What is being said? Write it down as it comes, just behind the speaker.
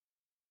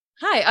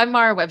Hi, I'm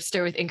Mara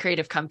Webster with In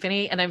Creative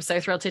Company, and I'm so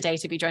thrilled today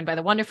to be joined by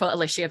the wonderful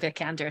Alicia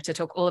Vikander to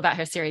talk all about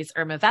her series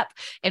Irma Vep,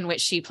 in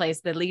which she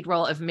plays the lead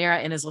role of Mira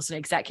and is also an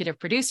executive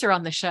producer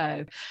on the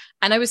show.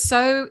 And I was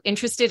so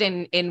interested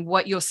in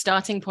what your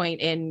starting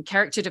point in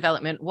character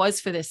development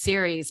was for this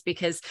series,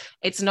 because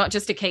it's not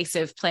just a case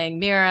of playing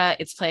Mira,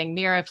 it's playing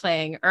Mira,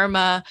 playing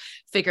Irma,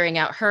 figuring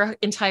out her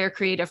entire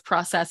creative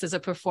process as a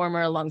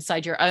performer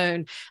alongside your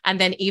own, and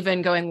then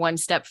even going one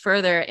step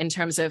further in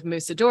terms of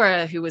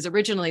Musadora, who was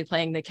originally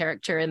playing the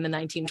character in the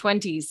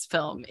 1920s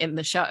film in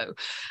the show.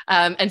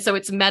 And so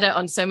it's meta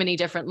on so many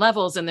different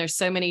levels, and there's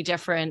so many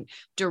different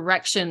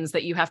directions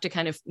that you have to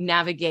kind of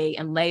navigate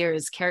and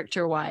layers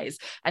character-wise.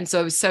 And so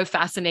I was so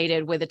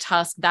fascinated with a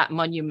task that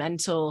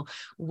monumental,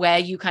 where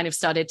you kind of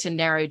started to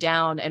narrow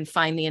down and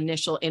find the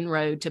initial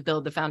inroad to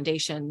build the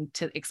foundation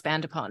to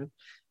expand upon.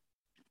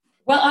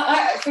 Well,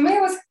 for me,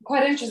 it was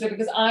quite interesting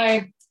because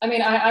I've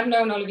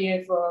known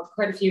Olivier for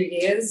quite a few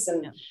years.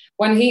 And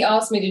when he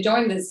asked me to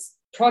join this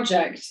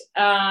project,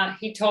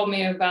 he told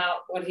me about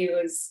what he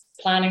was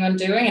planning on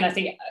doing. And I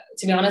think,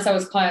 to be honest, I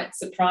was quite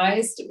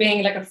surprised,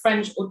 being like a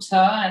French auteur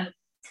and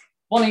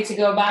wanting to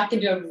go back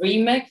and do a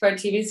remake for a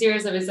TV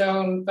series of his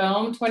own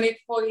film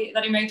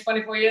that he made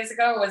 24 years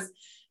ago was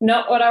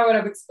not what I would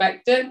have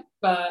expected.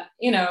 But,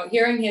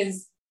 hearing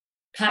his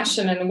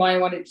passion and why he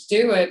wanted to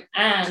do it,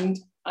 and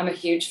I'm a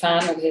huge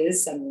fan of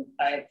his, and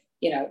I,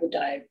 would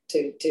die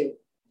to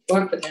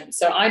work with him.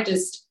 So I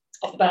just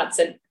off the bat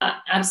said,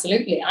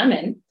 absolutely, I'm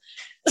in.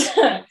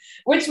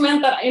 Which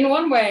meant that in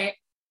one way,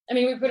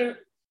 we put it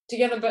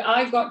together, but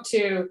I got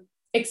to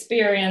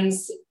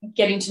experience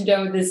getting to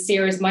know this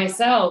series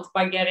myself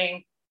by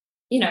getting,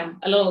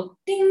 a little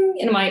ding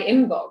in my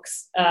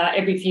inbox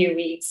every few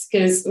weeks,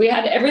 because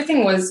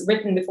everything was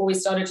written before we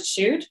started to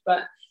shoot,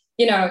 but,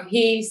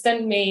 he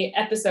sent me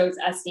episodes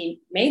as he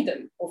made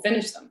them or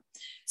finished them.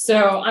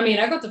 So,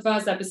 I got the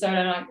first episode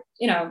and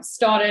I,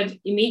 started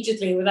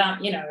immediately without,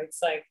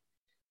 it's like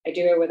I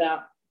do it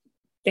without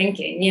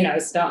thinking,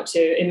 start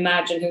to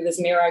imagine who this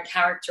Mira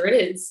character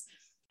is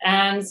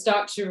and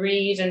start to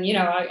read. And,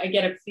 I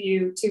get a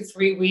few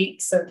 2-3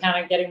 weeks of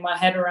kind of getting my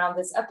head around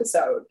this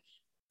episode.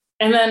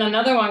 And then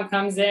another one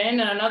comes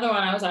in and another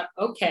one. I was like,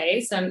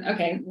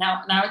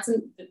 now it's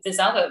this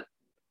other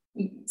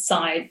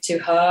side to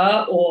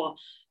her, or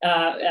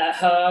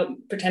her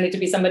pretending to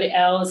be somebody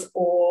else,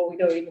 or we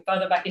go even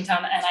further back in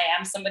time and I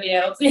am somebody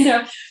else,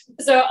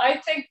 So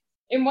I think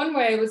in one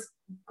way it was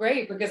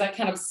great because I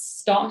kind of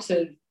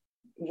started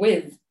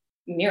with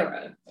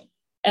Mira,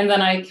 and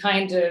then I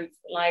kind of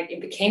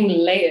it became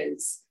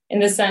layers, in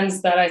the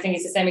sense that I think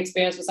it's the same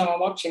experience for someone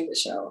watching the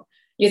show.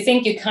 You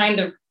think you kind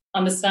of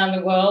understand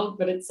the world,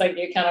 but it's like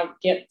you kind of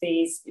get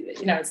these,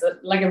 it's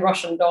like a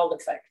Russian doll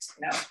effect,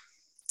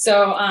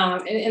 So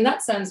in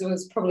that sense, it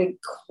was probably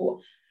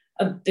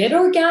a bit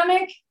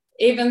organic,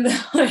 even though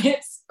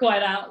it's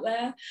quite out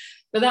there.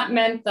 But that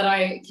meant that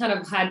I kind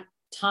of had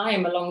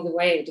time along the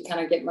way to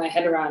kind of get my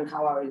head around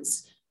how I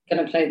was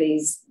going to play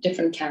these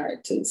different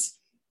characters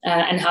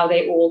and how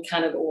they all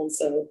kind of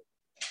also,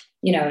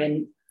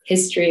 in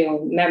history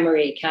or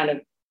memory kind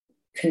of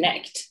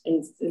connect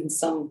in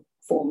some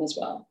form as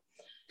well.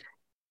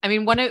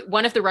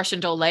 One of the Russian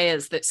doll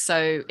layers that's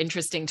so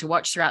interesting to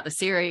watch throughout the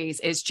series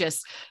is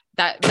just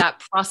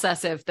that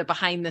process of the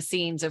behind the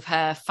scenes of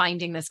her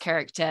finding this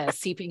character,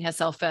 seeping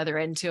herself further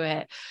into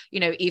it,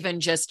 even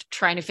just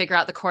trying to figure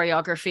out the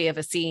choreography of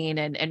a scene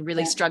and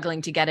really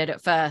struggling to get it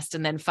at first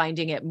and then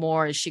finding it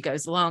more as she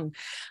goes along.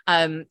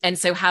 And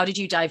so how did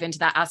you dive into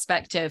that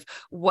aspect of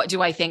what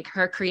do I think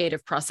her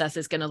creative process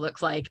is going to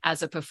look like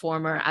as a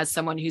performer, as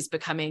someone who's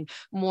becoming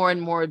more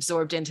and more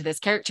absorbed into this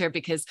character?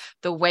 Because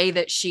the way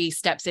that she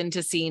steps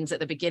into scenes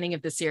at the beginning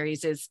of the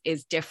series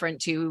is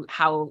different to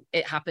how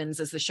it happens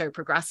as the show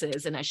progresses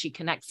and as she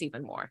connects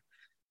even more.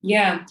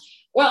 Yeah.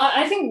 Well,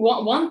 I think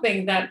one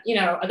thing that,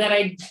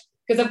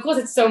 because of course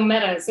it's so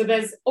meta. So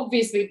there's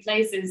obviously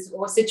places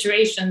or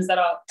situations that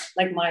are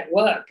like my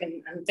work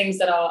and things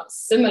that are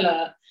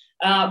similar.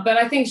 But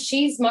I think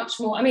she's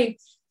much more,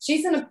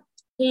 she's in a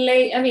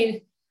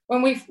play.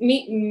 When we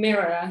meet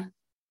Mira,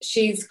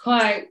 she's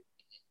quite,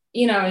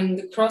 in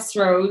the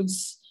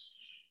crossroads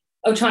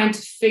of trying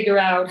to figure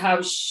out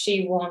how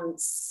she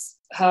wants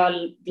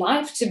her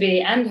life to be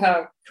and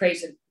her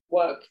creative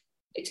work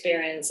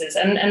experiences,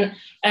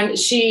 and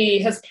she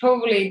has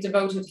probably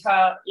devoted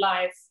her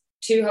life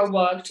to her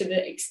work to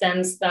the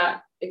extent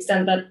that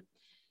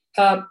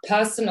her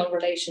personal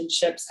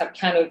relationships have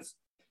kind of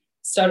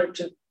started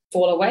to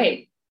fall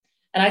away.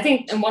 And I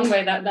think in one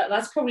way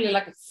that's probably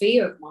like a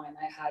fear of mine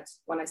I had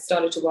when I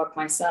started to work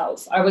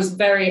myself. I was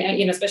very,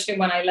 especially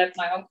when I left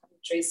my home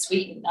country,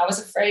 Sweden, I was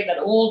afraid that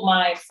all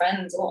my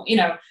friends, or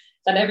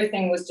that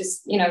everything was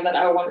just, that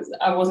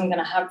I wasn't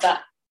going to have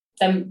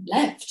them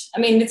left.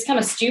 It's kind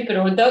of stupid,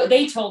 or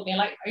they told me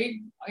like,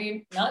 are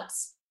you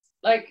nuts?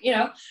 But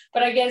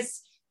I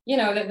guess,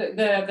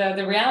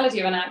 the reality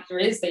of an actor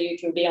is that you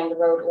can be on the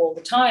road all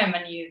the time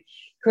and you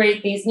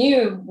create these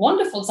new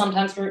wonderful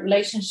sometimes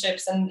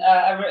relationships and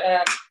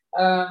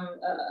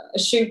a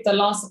shoot that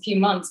lasts a few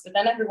months, but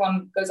then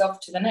everyone goes off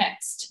to the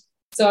next.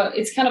 So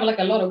it's kind of like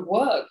a lot of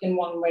work in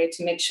one way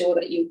to make sure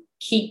that you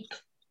keep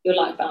your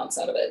life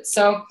outside of it.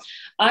 So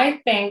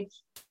I think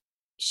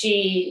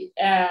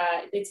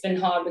it's been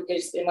hard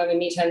because when we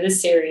meet her in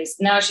this series,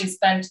 now she's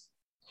spent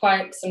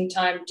quite some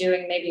time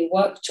doing maybe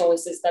work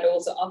choices that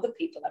also other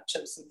people have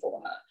chosen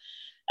for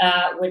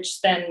her,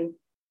 which then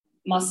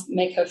must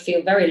make her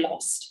feel very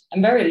lost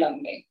and very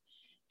lonely.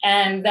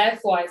 And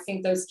therefore, I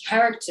think those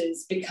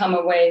characters become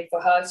a way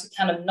for her to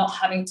kind of not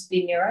having to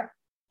be Mira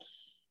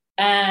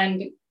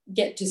and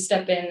get to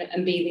step in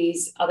and be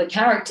these other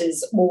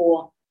characters,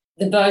 or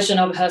the version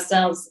of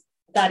herself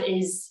that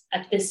is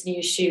at this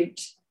new shoot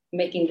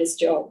making this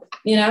job,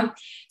 you know?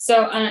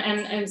 So,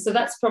 and so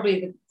that's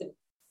probably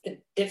the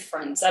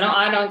difference.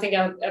 I don't think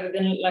I've ever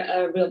been like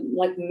a real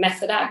like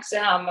method actor.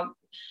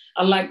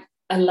 I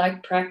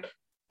like prep.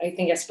 I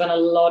think I spent a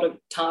lot of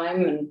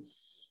time,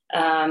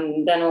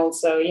 and then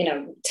also, you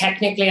know,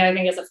 technically I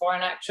think as a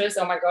foreign actress,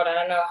 oh my God, I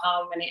don't know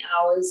how many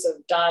hours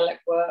of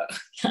dialect work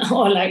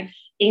or like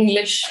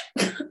English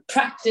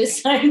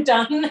practice I've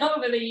done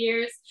over the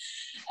years.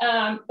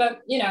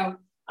 But, you know,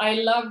 I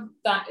love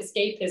that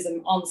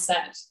escapism on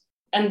set.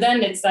 And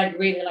then it's like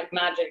really like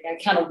magic. I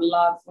kind of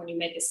love when you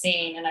make a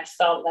scene and I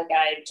felt like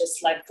I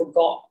just like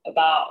forgot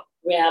about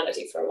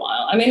reality for a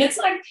while. I mean, it's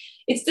like,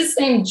 it's the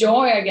same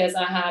joy, I guess,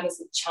 I had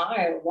as a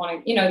child,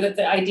 wanting, you know,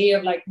 the idea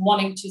of like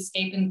wanting to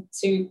escape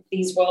into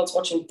these worlds,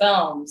 watching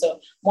films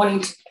or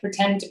wanting to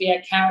pretend to be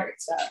a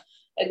character.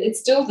 It's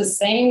still the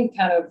same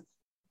kind of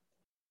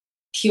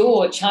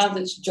pure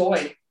childish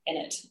joy in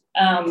it.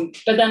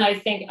 But then I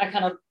think I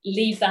kind of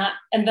leave that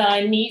and then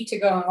I need to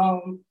go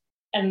home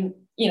and,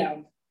 you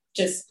know,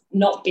 just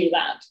not be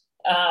that.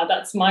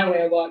 That's my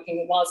way of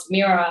working. Whilst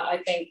Mira,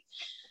 I think,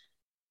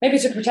 maybe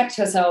to protect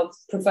herself,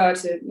 prefer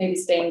to maybe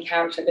stay in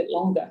character a bit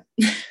longer.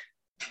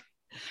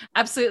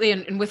 Absolutely.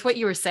 And with what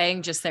you were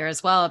saying just there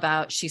as well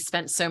about she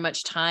spent so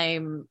much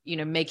time, you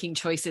know, making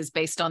choices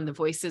based on the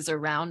voices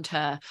around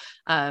her,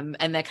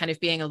 and there kind of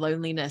being a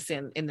loneliness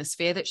in the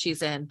sphere that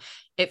she's in.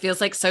 It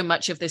feels like so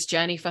much of this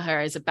journey for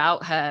her is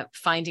about her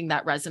finding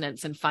that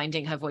resonance and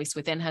finding her voice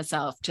within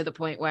herself, to the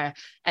point where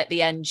at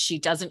the end she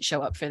doesn't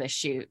show up for this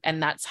shoot.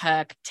 And that's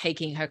her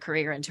taking her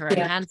career into her own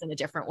hands in a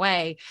different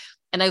way.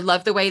 And I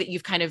love the way that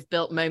you've kind of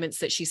built moments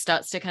that she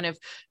starts to kind of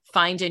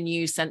find a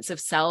new sense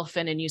of self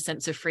and a new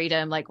sense of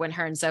freedom. Like when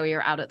her and Zoe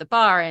are out at the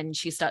bar and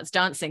she starts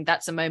dancing,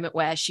 that's a moment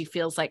where she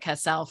feels like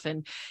herself.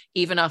 And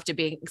even after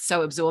being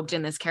so absorbed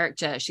in this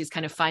character, she's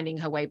kind of finding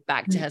her way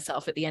back to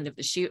herself at the end of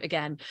the shoot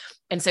again.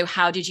 And so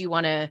how did you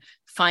want to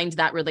find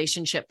that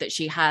relationship that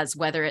she has,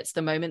 whether it's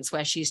the moments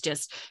where she's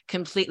just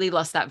completely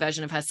lost that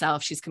version of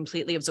herself, she's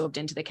completely absorbed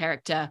into the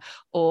character,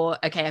 or,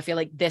 okay, I feel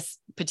like this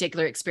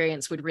particular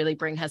experience would really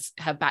bring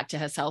her back to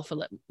herself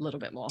a little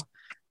bit more?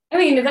 I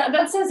mean,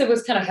 that sense it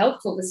was kind of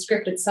helpful, the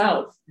script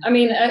itself. I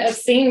mean, a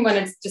scene when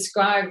it's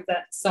described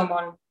that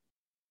someone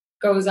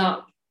goes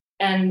up,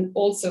 and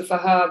also for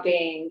her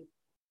being,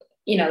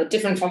 you know,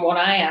 different from what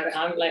I am.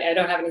 I'm like, I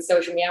don't have any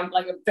social media. I'm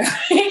like a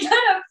very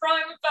kind of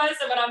private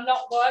person when I'm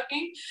not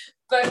working.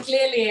 But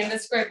clearly in the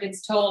script,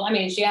 it's told, I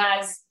mean, she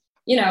has,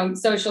 you know,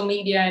 social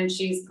media and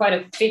she's quite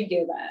a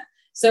figure there.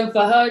 So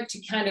for her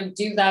to kind of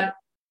do that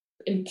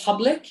in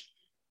public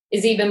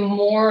is even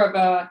more of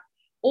a,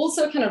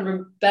 also kind of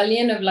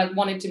rebellion of like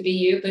wanting to be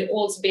you, but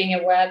also being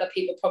aware that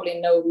people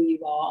probably know who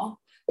you are,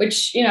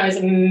 which, you know, is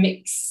a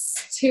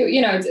mix to,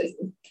 you know,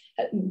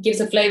 it gives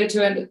a flavor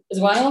to it as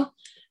well.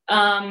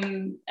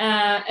 And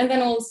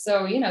then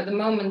also, you know, the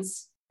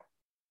moments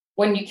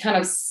when you kind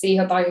of see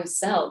her by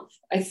herself,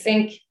 I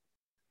think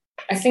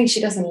she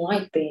doesn't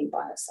like being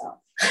by herself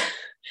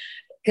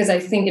because I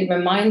think it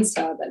reminds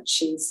her that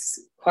she's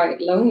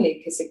quite lonely,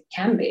 because it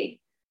can be.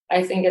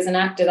 I think as an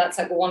actor, that's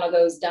like one of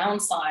those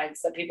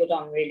downsides that people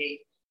don't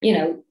really, you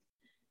know,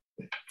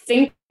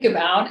 think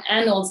about.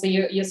 And also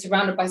you're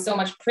surrounded by so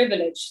much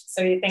privilege.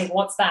 So you think,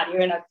 what's that?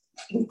 You're in an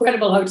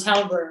incredible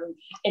hotel room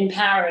in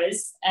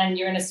Paris and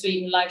you're in a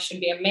suite and life should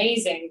be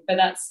amazing. But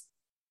that's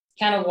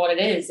kind of what it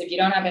is. If you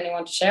don't have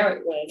anyone to share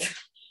it with,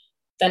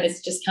 then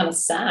it's just kind of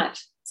sad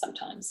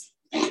sometimes.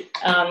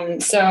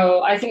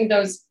 So I think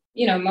those,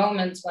 you know,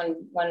 moments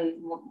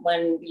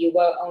when you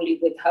were only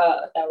with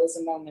her, that was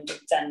a moment of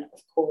then,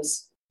 of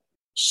course,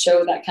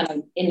 show that kind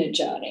of inner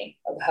journey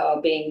of her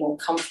being more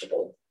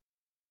comfortable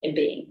in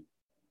being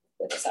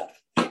with herself.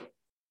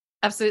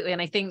 Absolutely.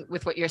 And I think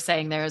with what you're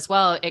saying there as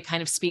well, it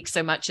kind of speaks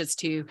so much as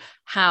to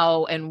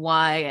how and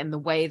why and the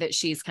way that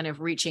she's kind of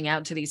reaching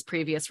out to these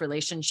previous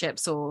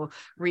relationships or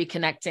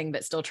reconnecting,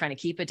 but still trying to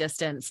keep a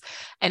distance.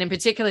 And in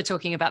particular,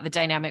 talking about the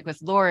dynamic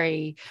with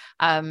Laurie,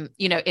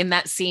 you know, in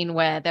that scene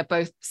where they're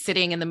both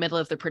sitting in the middle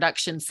of the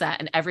production set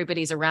and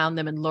everybody's around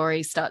them and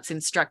Laurie starts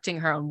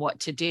instructing her on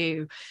what to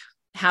do.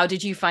 how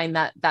did you find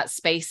that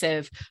space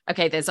of,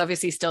 okay, there's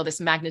obviously still this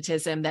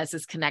magnetism, there's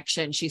this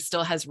connection, she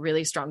still has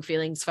really strong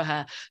feelings for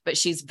her, but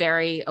she's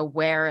very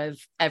aware of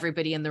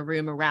everybody in the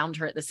room around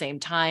her at the same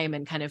time,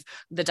 and kind of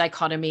the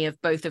dichotomy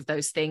of both of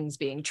those things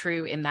being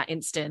true in that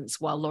instance,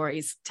 while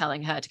Laurie's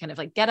telling her to kind of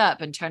like get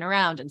up and turn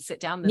around and sit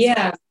down this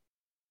way.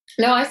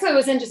 No, I thought it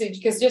was interesting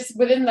because just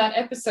within that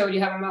episode, you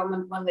have a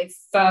moment when they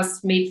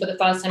first meet for the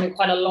first time in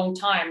quite a long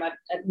time at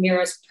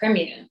Mira's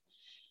premiere.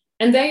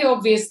 And they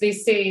obviously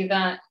see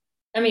that,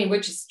 I mean,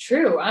 which is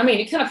true. I mean,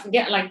 you kind of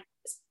forget, like,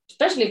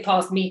 especially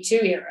past Me Too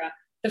era,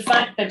 the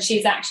fact that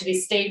she's actually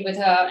stayed with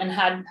her and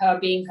had her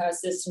being her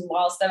assistant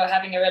whilst they were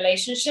having a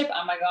relationship.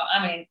 Oh my God.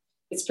 I mean,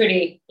 it's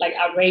pretty like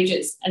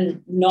outrageous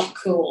and not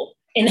cool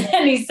in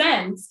any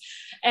sense.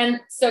 And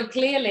so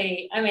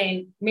clearly, I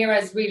mean,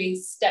 Mira's really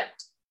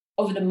stepped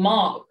over the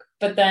mark,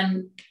 but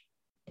then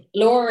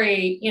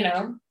Laurie, you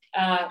know,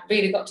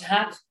 really got to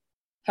have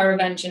her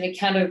revenge. And it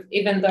kind of,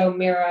 even though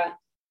Mira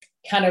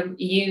kind of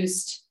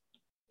used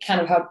kind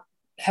of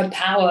her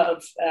power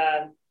of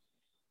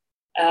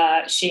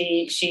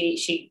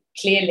she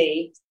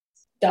clearly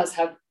does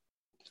have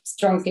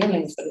strong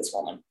feelings for this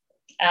woman.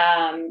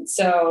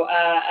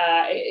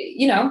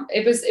 You know,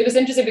 it was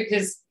interesting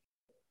because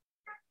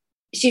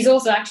she's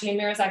also actually,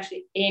 Mira's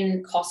actually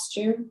in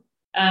costume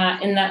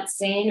in that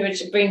scene,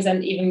 which brings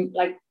in even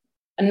like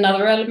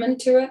another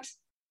element to it,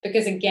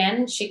 because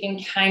again, she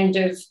can kind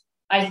of,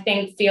 I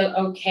think, feel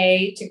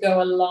okay to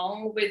go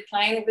along with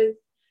playing with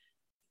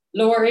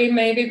Laurie,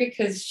 maybe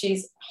because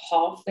she's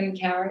half in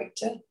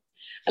character.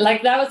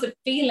 Like, that was a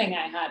feeling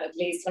I had, at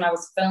least when I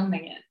was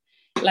filming it.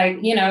 Like,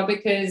 you know,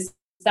 because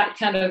that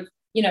kind of,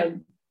 you know,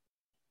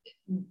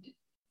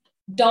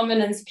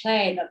 dominance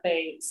play that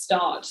they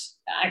start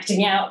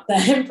acting out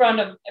there in front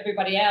of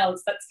everybody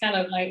else, that's kind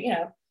of like, you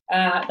know,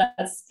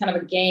 that's kind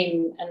of a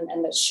game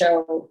and the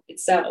show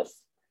itself.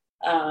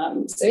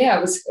 So yeah,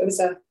 it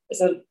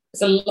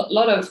was a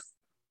lot of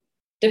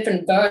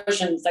different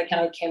versions that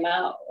kind of came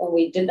out when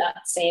we did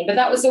that scene. But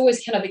that was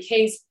always kind of the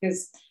case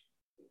because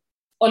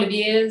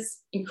Olivier's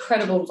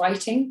incredible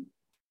writing,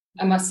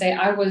 I must say,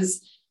 I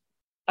was,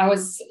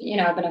 you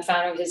know, I've been a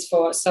fan of his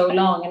for so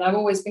long, and I've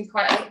always been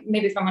quite,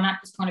 maybe from an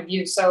actor's point of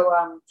view,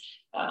 so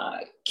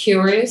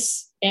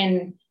curious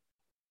in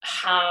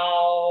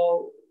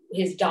how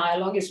his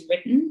dialogue is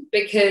written,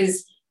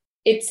 because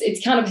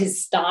it's kind of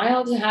his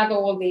style to have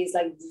all these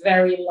like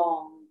very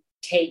long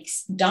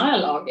takes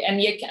dialogue.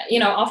 And you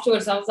know,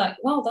 afterwards I was like,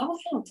 well, that was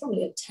kind of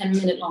probably a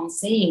 10-minute long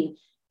scene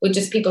with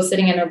just people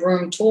sitting in a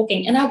room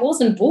talking, and I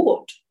wasn't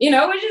bored, you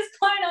know, which is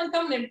quite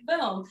uncommon in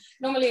film.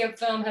 Normally a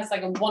film has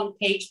like a 1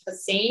 page per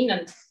scene,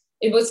 and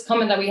it was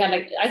common that we had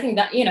like, I think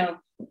that, you know,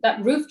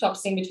 that rooftop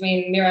scene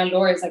between Mira and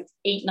Laurie is like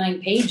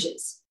 8-9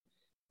 pages,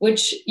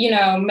 which, you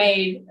know,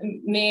 made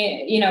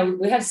me, you know,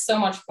 we had so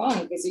much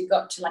fun because you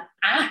got to like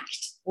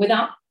act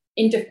without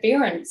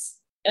interference,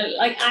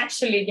 like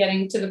actually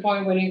getting to the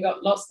point where you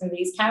got lost in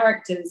these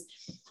characters.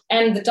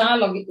 And the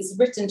dialogue is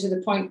written to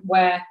the point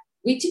where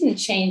we didn't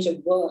change a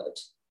word,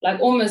 like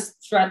almost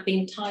throughout the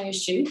entire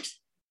shoot.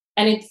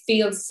 And it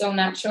feels so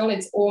natural.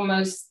 It's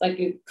almost like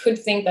you could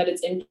think that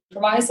it's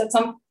improvised at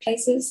some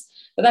places,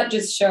 but that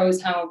just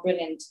shows how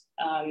brilliant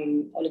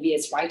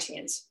Olivier's writing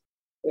is,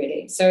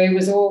 really. So it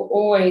was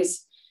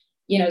always,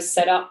 you know,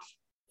 set up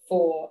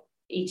for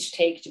each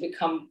take to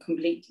become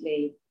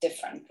completely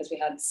different because we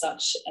had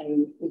such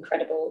an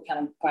incredible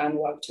kind of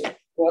groundwork to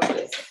work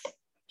with.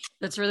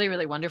 That's really,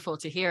 really wonderful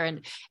to hear.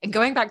 And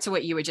going back to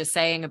what you were just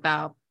saying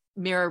about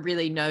Mira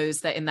really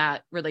knows that in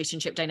that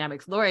relationship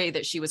dynamic with Laurie,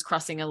 that she was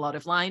crossing a lot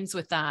of lines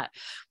with that.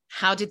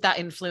 How did that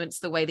influence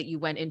the way that you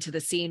went into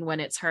the scene when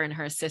it's her and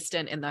her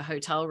assistant in the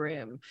hotel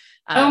room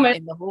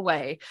in the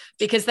hallway?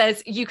 Because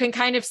you can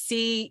kind of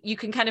see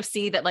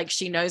that like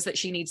she knows that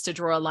she needs to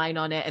draw a line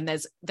on it, and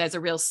there's a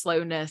real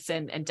slowness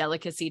and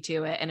delicacy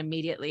to it, and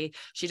immediately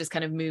she just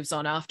kind of moves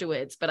on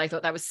afterwards. But I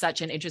thought that was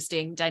such an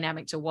interesting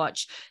dynamic to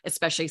watch,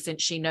 especially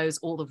since she knows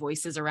all the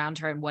voices around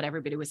her and what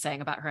everybody was saying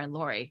about her and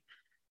Laurie.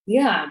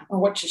 Yeah, or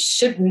what she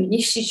should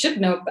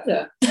know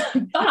better.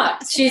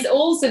 But she's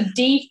also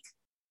deep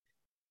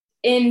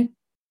into,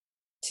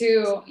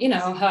 you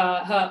know,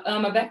 her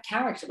Irma Vep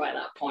character by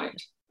that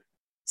point.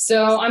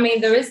 So, I mean,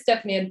 there is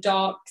definitely a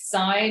dark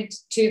side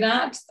to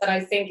that I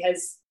think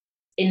has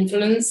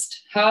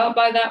influenced her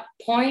by that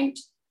point.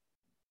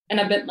 And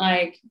a bit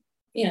like,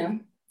 you know,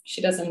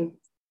 she doesn't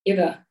give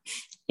a,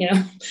 you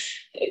know,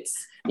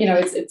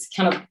 it's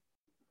kind of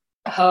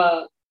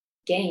her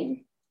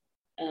game,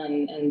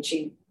 and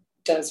she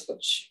does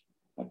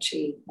what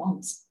she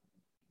wants.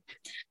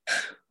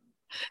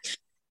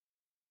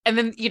 And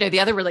then, you know, the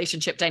other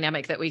relationship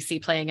dynamic that we see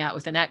playing out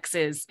with an ex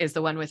is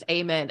the one with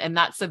Eamon. And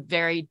that's a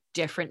very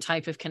different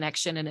type of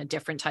connection and a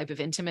different type of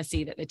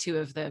intimacy that the two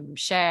of them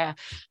share.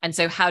 And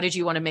so how did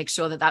you want to make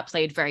sure that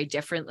played very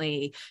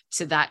differently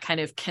to that kind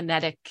of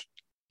kinetic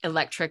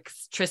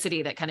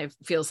electricity that kind of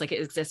feels like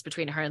it exists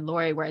between her and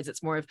Laurie, whereas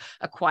it's more of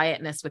a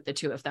quietness with the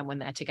two of them when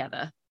they're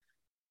together?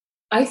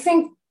 I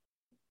think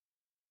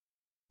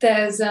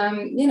there's,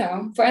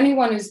 for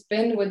anyone who's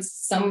been with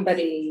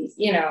somebody,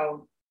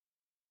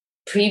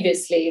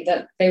 previously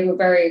that they were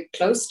very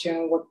close to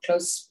and were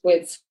close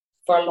with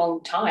for a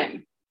long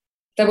time,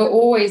 there will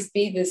always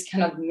be this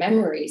kind of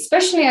memory,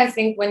 especially I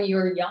think when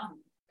you're young,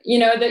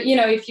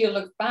 if you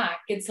look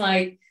back, it's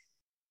like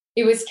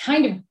it was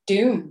kind of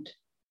doomed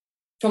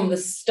from the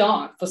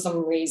start for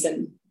some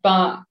reason,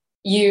 but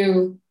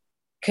you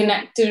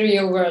connected, or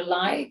you were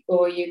alike,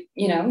 or you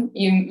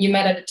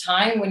met at a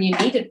time when you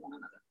needed one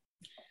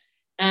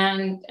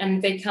another,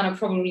 and they kind of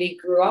probably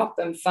grew up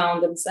and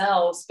found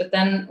themselves. But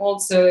then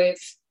also,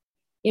 if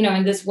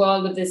in this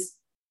world of this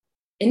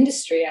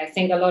industry, I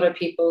think a lot of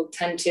people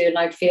tend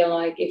to feel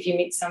like if you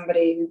meet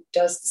somebody who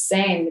does the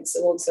same, it's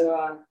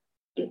also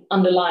an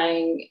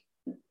underlying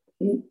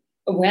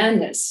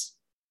awareness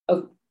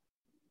of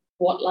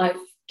what life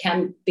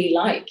can be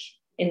like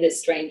in this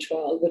strange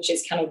world, which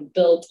is kind of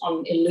built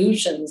on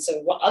illusions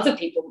of what other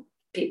people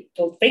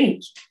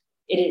think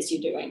it is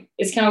you're doing.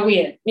 It's kind of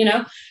weird,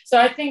 So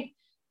I think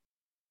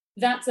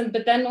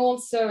but then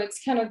also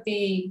it's kind of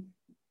the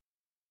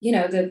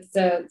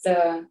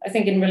I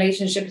think in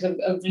relationships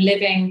of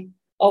living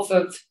off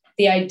of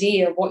the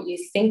idea of what you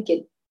think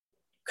it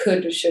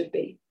could or should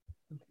be.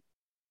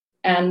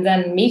 And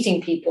then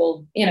meeting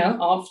people,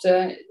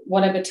 after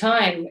whatever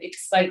time,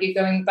 it's like you're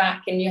going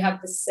back and you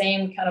have the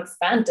same kind of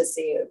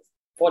fantasy of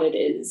what it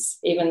is,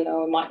 even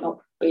though it might not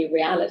be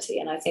reality.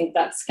 And I think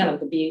that's kind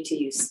of the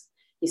beauty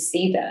you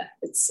see there.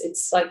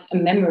 It's like a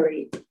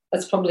memory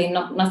that's probably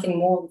nothing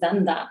more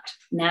than that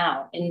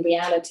now in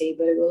reality,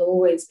 but it will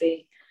always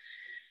be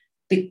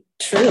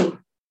true,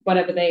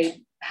 whatever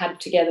they had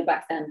together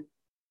back then.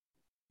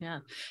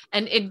 Yeah.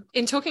 And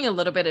in talking a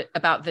little bit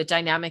about the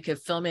dynamic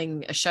of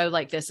filming a show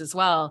like this as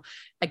well,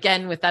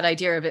 again, with that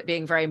idea of it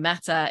being very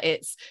meta,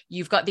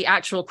 you've got the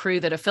actual crew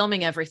that are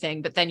filming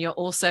everything, but then you're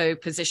also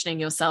positioning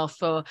yourself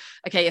for,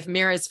 okay, if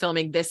Mira's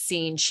filming this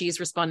scene,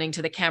 she's responding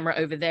to the camera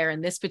over there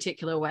in this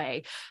particular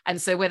way.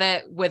 And so were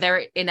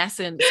there in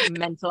essence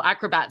mental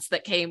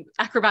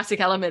acrobatic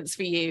elements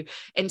for you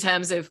in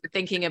terms of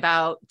thinking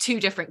about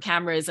two different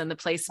cameras and the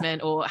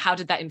placement, or how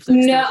did that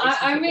influence? No,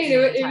 I mean,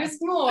 it was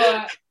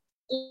more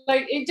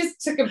it just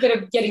took a bit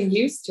of getting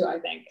used to, I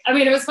think. I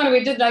mean, it was funny.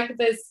 We did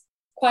this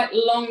quite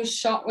long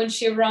shot when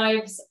she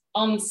arrives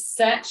on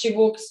set. She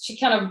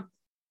kind of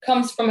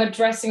comes from her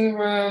dressing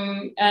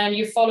room, and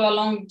you follow a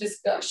long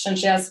discussion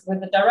she has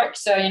with the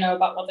director,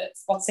 about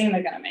what scene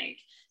they're going to make.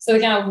 So they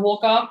kind of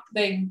walk up,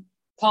 they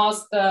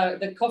pass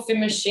the coffee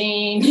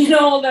machine,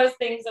 all those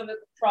things on the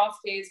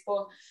crafties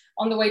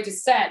on the way to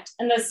set.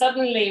 And then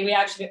suddenly we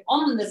actually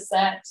on the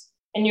set,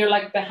 and you're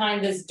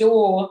behind this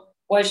door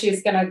where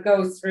she's going to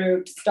go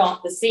through to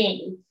start the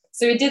scene.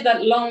 So we did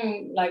that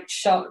long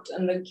shot,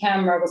 and the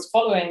camera was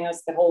following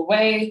us the whole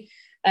way.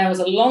 And it was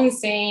a long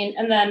scene.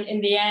 And then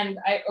in the end,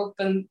 I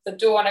open the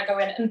door and I go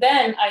in, and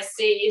then I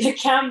see the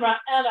camera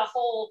and a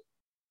whole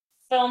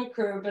film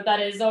crew, but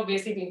that is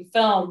obviously being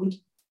filmed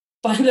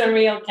by the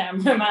real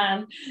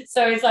cameraman.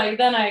 So it's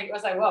then I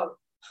was whoa,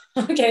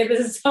 okay, this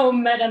is so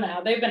meta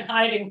now. They've been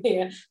hiding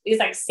here. These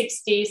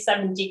 60,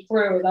 70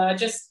 crew that are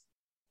just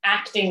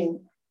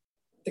acting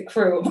the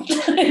crew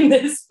in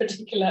this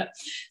particular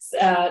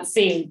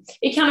scene.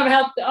 It kind of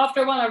helped.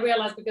 After a while, I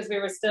realized, because we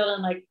were still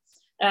in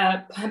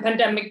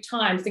pandemic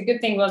times, the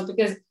good thing was,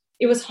 because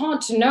it was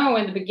hard to know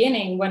in the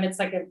beginning when it's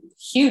a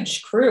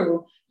huge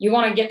crew, you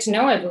want to get to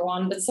know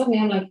everyone, but suddenly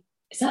I'm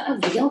is that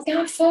a real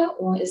gaffer,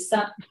 or is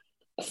that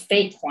a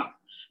fake one?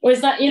 Or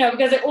is that,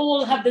 because they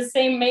all have the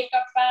same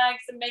makeup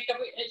bags and makeup,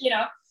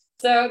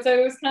 so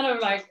it was kind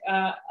of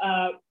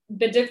a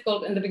bit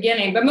difficult in the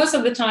beginning, but most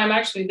of the time,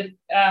 actually,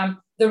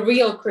 the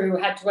real crew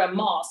had to wear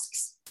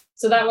masks.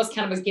 So that was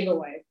kind of a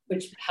giveaway,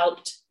 which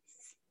helped.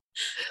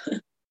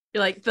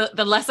 You're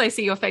the less I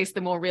see your face,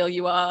 the more real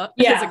you are.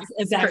 Yeah,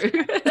 exactly.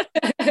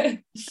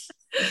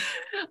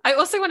 I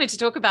also wanted to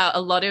talk about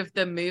a lot of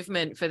the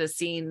movement for the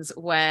scenes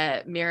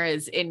where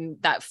Mira's in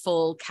that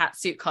full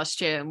catsuit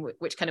costume,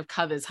 which kind of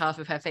covers half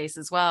of her face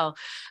as well.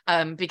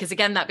 Because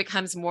again, that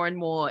becomes more and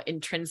more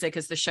intrinsic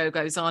as the show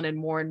goes on, and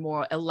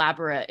more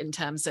elaborate in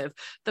terms of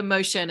the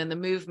motion and the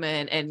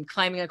movement and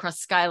climbing across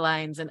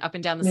skylines and up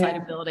and down the side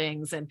of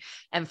buildings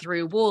and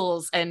through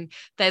walls. And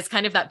there's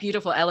kind of that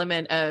beautiful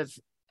element of,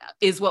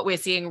 is what we're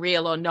seeing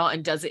real or not,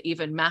 and does it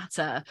even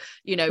matter,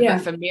 But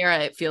for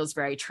Mira, it feels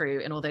very true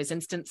in all those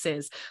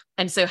instances.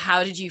 And so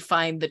how did you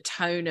find the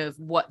tone of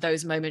what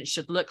those moments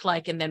should look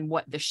like, and then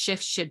what the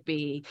shift should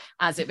be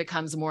as it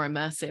becomes more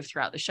immersive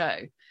throughout the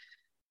show?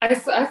 I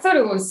thought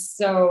it was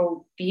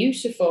so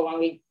beautiful when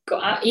we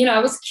got, I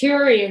was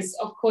curious,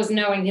 of course,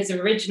 knowing his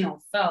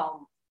original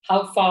film,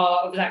 how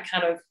far of that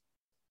kind of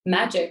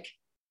magic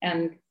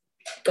and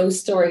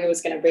ghost story he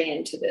was going to bring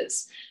into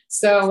this.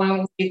 So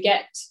when you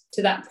get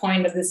to that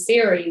point of the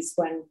series,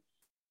 when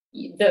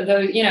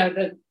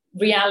the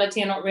reality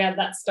and not real,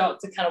 that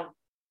start to kind of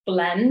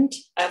blend,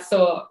 I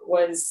thought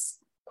was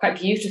quite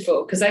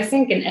beautiful, because I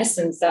think in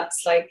essence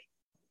that's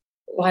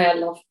why I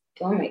love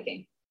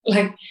filmmaking.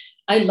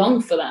 I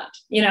long for that.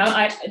 You know,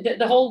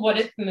 the whole what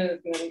if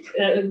movement,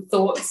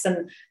 thoughts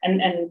and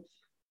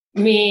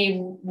me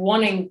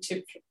wanting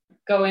to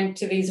go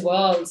into these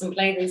worlds and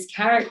play these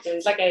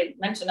characters, like I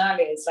mentioned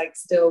earlier, is like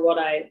still what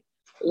I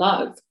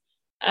love.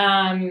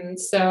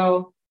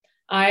 So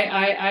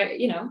I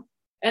you know,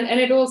 and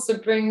it also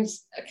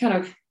brings a kind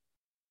of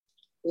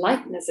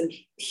lightness and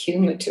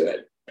humor to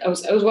it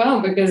as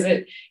well, because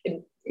it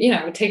you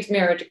know, it takes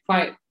Mira to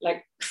quite,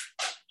 like,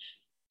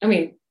 I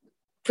mean,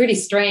 pretty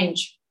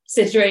strange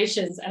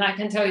situations. And I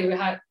can tell you we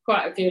had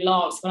quite a few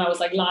laughs when I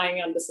was like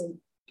lying under some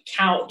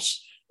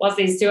couch whilst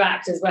these two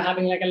actors were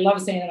having like a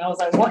love scene. And I was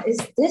like, what is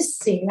this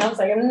scene? I was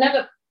like, I've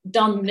never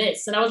done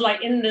this. And I was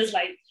like in this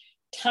like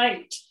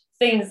tight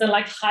things and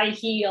like high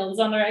heels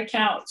under a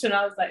couch. And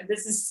I was like,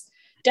 this is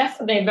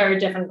definitely very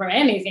different from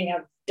anything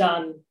I've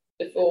done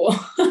before.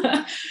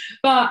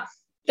 But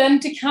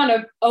then to kind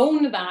of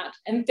own that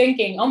and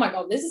thinking, oh my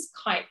God, this is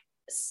quite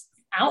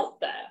out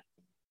there.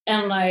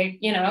 And like,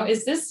 you know,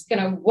 is this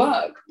going to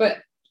work? But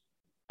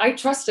I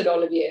trusted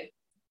all of you,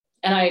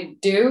 and I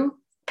do.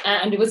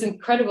 And it was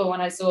incredible when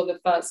I saw the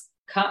first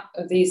cut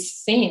of these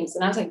scenes.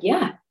 And I was like,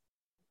 yeah,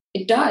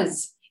 it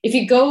does. If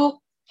you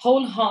go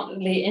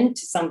wholeheartedly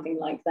into something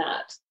like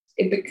that,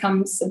 it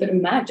becomes a bit of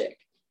magic.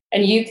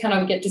 And you kind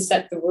of get to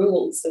set the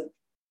rules of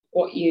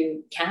what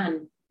you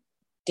can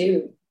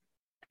do,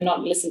 and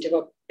not listen to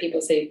what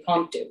people say you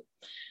can't do.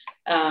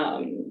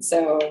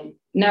 So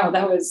no,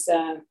 that was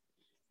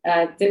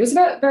it was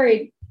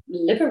very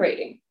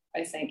liberating,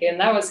 I think. And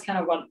that was kind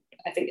of what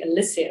I think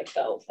Alicia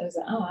felt. I was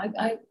like, oh,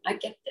 I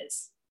get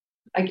this.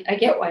 I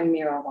get why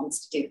Mira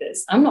wants to do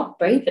this. I'm not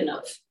brave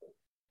enough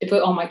to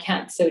put on my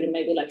cat suit and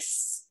maybe like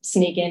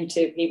sneak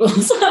into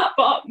people's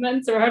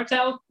apartments or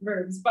hotel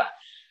rooms. But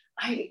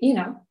I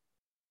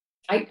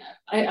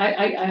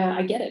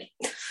get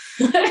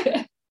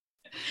it.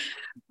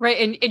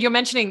 Right. And you're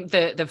mentioning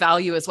the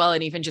value as well,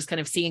 and even just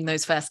kind of seeing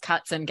those first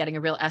cuts and getting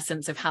a real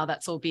essence of how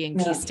that's all being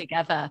pieced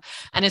together.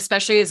 And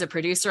especially as a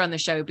producer on the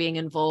show, being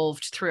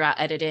involved throughout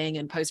editing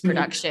and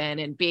post-production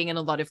and being in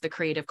a lot of the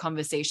creative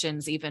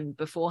conversations even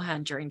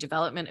beforehand during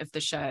development of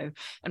the show,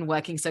 and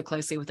working so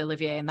closely with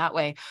Olivier in that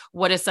way.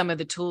 What are some of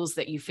the tools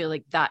that you feel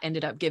like that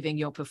ended up giving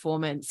your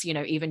performance, you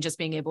know, even just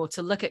being able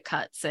to look at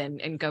cuts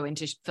and go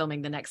into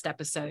filming the next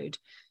episode?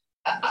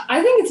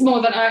 I think it's more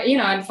that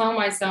I'd found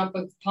myself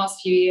over the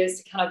past few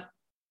years to kind of,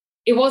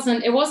 it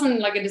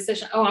wasn't like a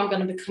decision, oh, I'm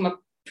going to become a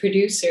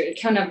producer.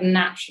 It kind of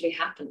naturally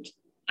happened.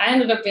 I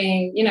ended up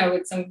being, you know,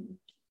 with some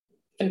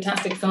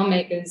fantastic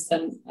filmmakers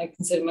that I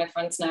consider my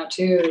friends now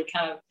too, who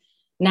kind of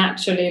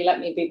naturally let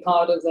me be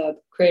part of the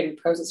creative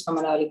process from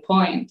an early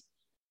point.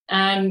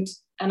 And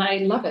I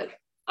love it.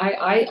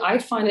 I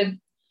find it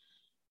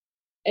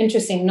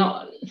interesting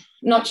not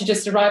to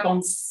just arrive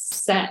on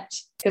set,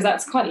 because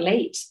that's quite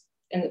late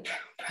in the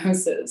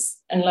process,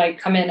 and like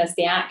come in as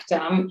the actor.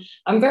 I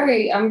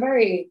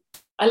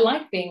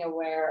like being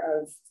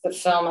aware of the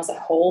film as a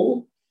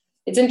whole.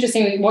 It's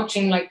interesting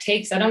watching like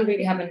takes. I don't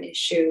really have an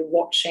issue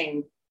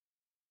watching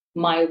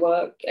my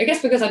work, I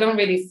guess, because I don't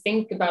really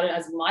think about it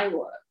as my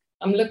work.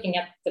 I'm looking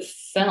at the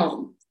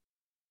film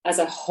as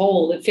a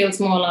whole. It feels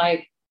more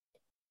like,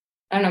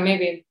 I don't know,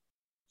 maybe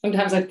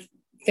sometimes I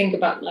think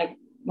about like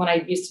when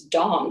I used to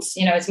dance,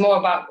 you know, it's more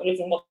about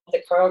looking what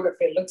the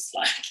choreography looks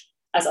like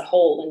as a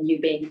whole, and you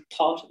being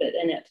part of it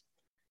in it.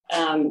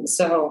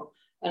 So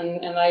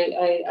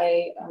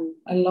I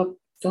love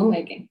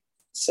filmmaking.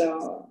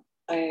 So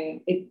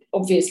it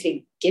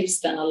obviously gives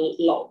them a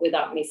lot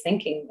without me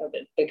thinking of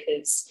it,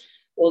 because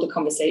all the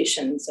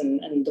conversations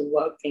and the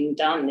work being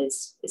done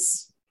is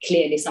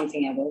clearly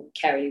something I will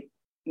carry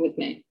with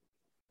me.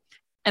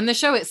 And the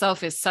show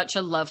itself is such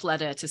a love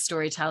letter to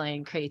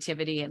storytelling,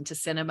 creativity, and to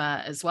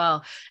cinema as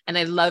well. And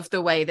I love the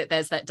way that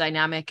there's that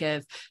dynamic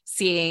of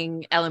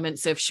seeing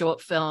elements of short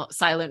film,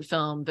 silent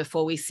film,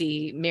 before we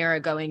see Mira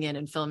going in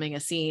and filming a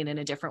scene in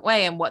a different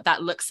way, and what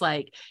that looks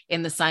like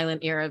in the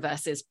silent era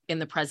versus in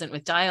the present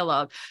with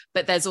dialogue.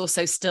 But there's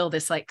also still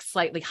this like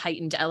slightly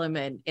heightened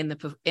element in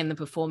the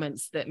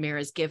performance that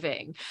Mira's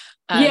giving.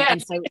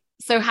 And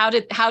so how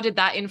did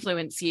that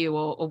influence you,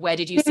 or where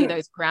did you see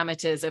those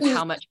parameters of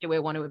how much do we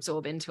want to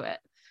absorb into it?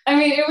 I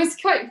mean, it was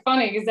quite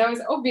funny because I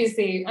was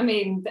obviously, I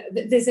mean,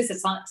 this is a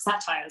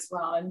satire as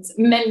well, and it's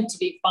meant to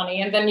be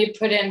funny. And then you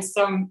put in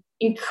some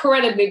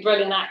incredibly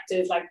brilliant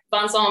actors like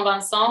Vincent,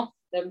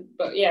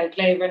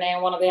 played Renee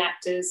and one of the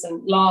actors,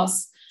 and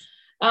Lars.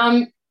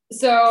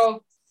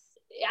 So,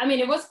 I mean,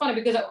 it was funny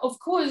because, of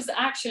course,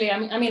 actually,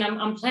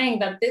 I'm playing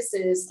that this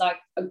is like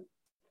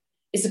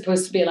it's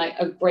supposed to be like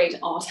a great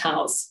art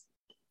house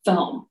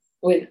film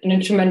with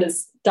a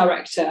tremendous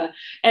director.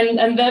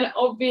 And then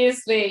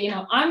obviously, you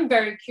know, I'm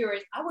very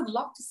curious. I would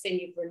love to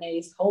see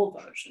Renee's whole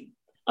version.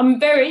 I'm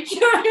very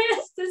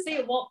curious to see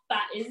what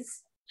that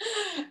is.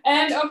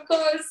 And of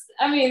course,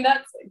 I mean,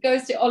 that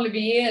goes to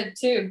Olivier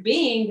too,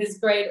 being this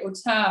great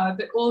auteur,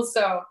 but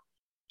also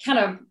kind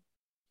of,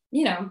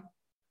 you know,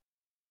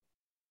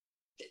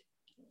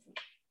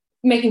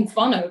 making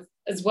fun of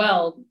as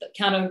well,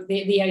 kind of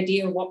the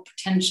idea of what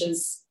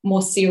pretentious,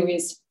 more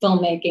serious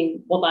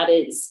filmmaking, what that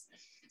is.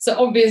 So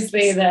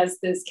obviously there's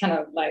this kind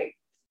of like,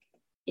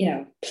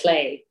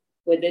 play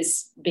with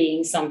this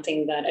being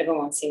something that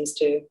everyone seems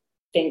to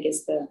think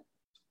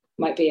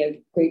might be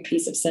a great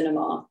piece of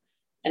cinema,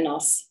 and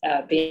us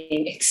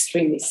being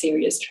extremely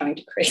serious trying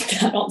to create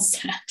that on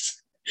set.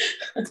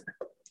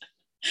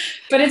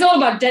 But it's all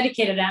about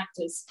dedicated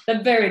actors.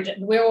 Mira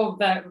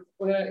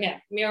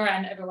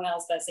and everyone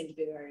else there seem to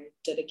be very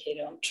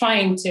dedicated on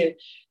trying to,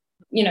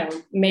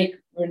 make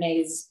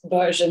Renee's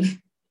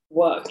version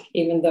work,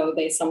 even though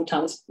they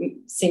sometimes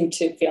seem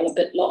to feel a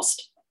bit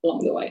lost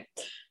along the way.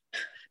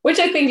 Which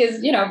I think is,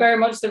 very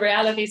much the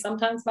reality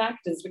sometimes for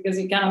actors, because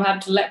you kind of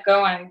have to let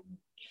go and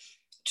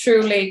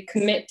truly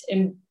commit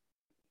in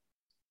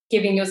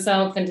giving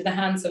yourself into the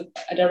hands of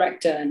a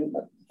director and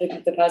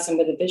the person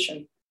with a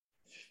vision.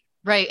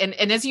 Right. And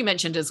as you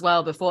mentioned as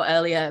well before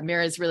earlier,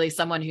 Mira is really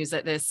someone who's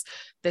at this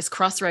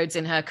crossroads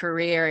in her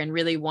career and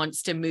really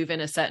wants to move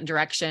in a certain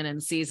direction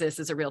and sees this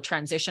as a real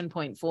transition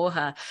point for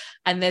her.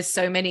 And there's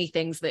so many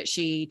things that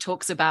she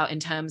talks about in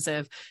terms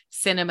of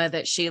cinema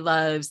that she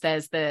loves.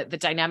 There's the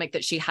dynamic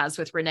that she has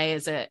with Renee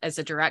as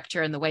a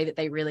director, and the way that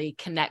they really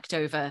connect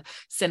over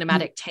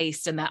cinematic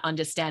taste and that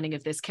understanding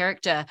of this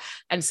character.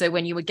 And so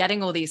when you were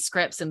getting all these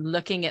scripts and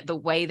looking at the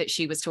way that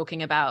she was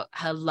talking about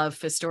her love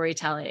for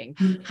storytelling,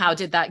 how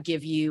did that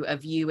give you a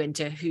view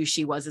into who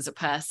she was as a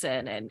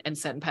person and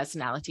certain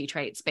personality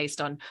traits based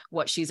on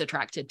what she's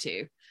attracted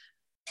to?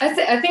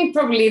 I think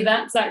probably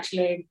that's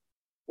actually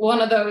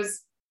one of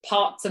those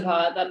parts of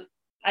her that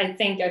I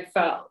think I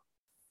felt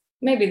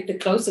maybe the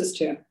closest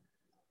to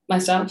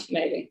myself,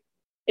 maybe.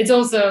 It's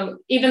also,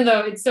 even though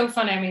it's so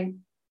funny, I mean,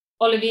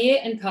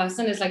 Olivier in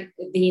person is like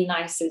the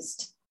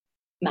nicest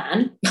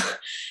man.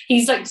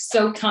 He's like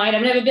so kind.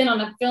 I've never been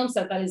on a film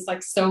set that is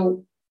like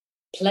so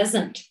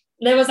pleasant.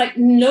 There was like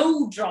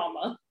no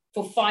drama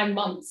for 5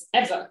 months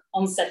ever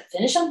on set.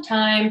 Finish on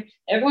time,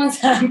 everyone's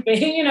happy.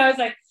 It's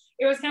like,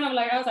 it was kind of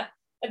like, I was like,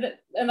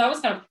 and that was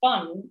kind of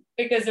fun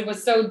because it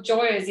was so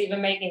joyous,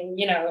 even making,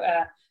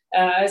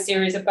 a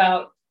series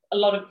about a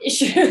lot of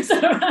issues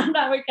around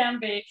how it can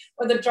be,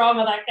 or the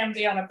drama that can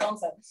be on a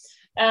concert.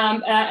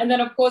 And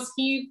then, of course,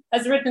 he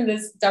has written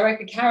this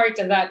directed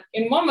character that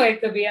in one way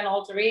could be an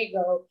alter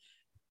ego,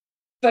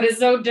 but it's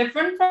so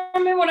different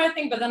from me, what I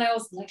think. But then I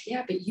was like,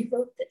 yeah, but you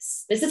wrote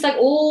this. This is like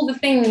all the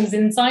things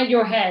inside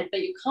your head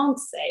that you can't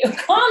say or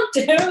can't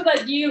do,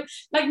 that you,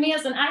 like me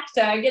as an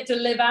actor, I get to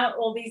live out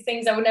all these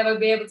things I would never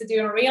be able to do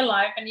in real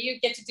life. And you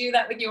get to do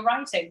that with your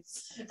writing.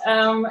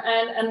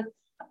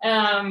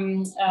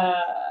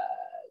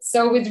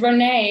 So with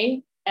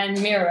Renee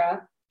and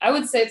Mira, I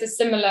would say it's a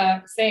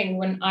similar thing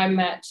when I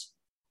met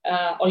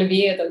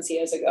Olivier those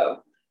years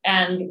ago.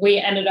 And we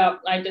ended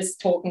up like just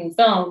talking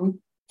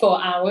film for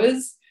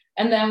hours.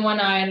 And then when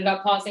I ended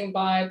up passing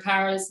by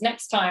Paris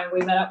next time,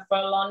 we met up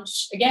for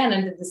lunch again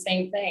and did the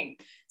same thing.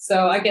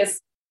 So I guess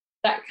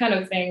that kind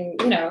of thing,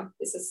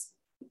 this is,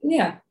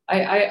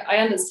 I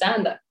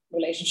understand that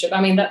relationship.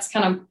 I mean, that's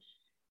kind of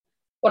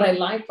what I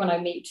like when I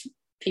meet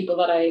people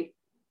that I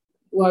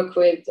work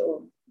with,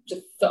 or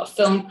the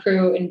film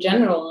crew in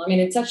general. I mean,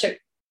 it's such a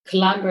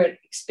collaborative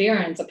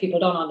experience that people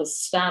don't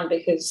understand,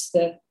 because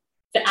the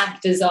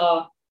actors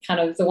are kind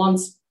of the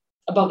ones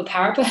above the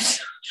parapet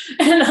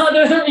and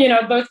other,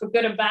 both for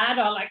good and bad,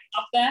 are like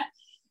up there.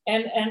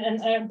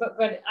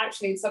 But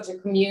actually it's such a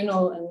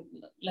communal and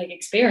like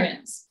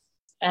experience.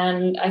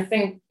 And I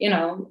think,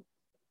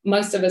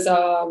 most of us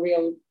are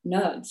real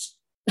nerds.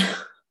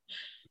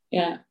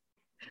 Yeah.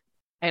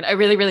 And I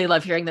really, really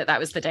love hearing that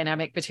was the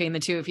dynamic between the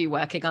two of you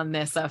working on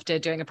this after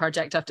doing a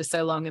project after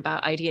so long,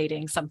 about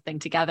ideating something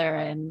together.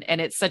 And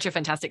it's such a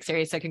fantastic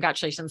series. So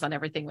congratulations on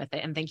everything with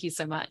it. And thank you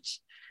so much.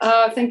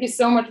 Thank you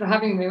so much for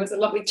having me. It was a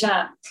lovely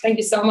chat. Thank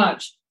you so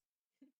much.